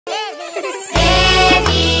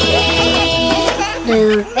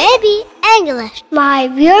Toyor Baby English, my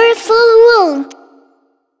beautiful world.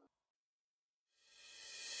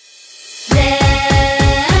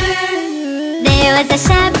 There was a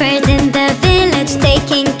shepherd in the village,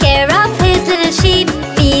 taking care of his little sheep,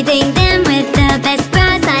 feeding them with the best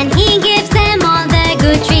grass, and he gives them all the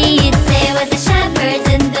good treats. There was a shepherd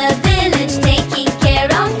in the village, taking care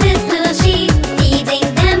of his little sheep, feeding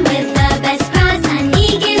them with the best grass, and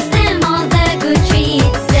he gives them all the good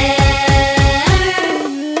treats.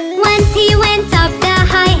 Once he went up the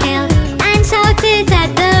high hill and shouted at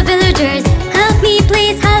the villagers, "Help me,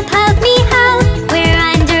 please, help me, help! We're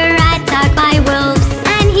under attack by wolves."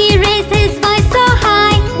 And he raised his voice so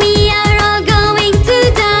high, "We are all going to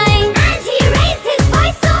die." And he raised his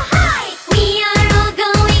voice so high, "We are all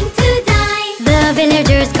going to die." The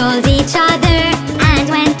villagers called each other and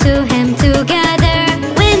went to him together.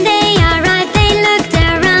 When they arrived, they looked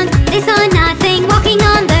around. They saw nothing walking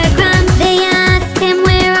on the ground. They asked him,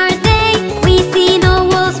 "Where are they? We see no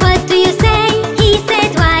wolves, what do you say?" He said,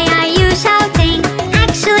 "Why are you shouting?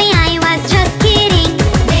 Actually, I was just kidding."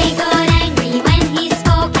 They got angry when he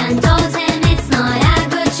spoke and told him it's not a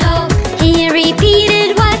good joke. He repeated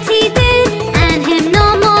what he did, and him no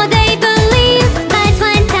more they believed. But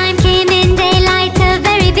when time came in daylight, a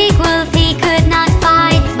very big wolf he could not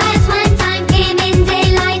fight. But when time came in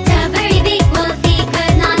daylight, a very big wolf he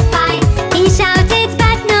could not fight. He shouted,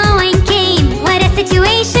 but no one came. What a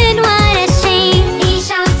situation, what a shame. He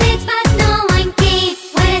shouted, but no one came.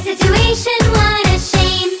 What a situation, what a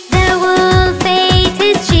shame. The wolf ate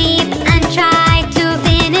his sheep and tried to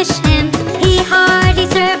finish him. He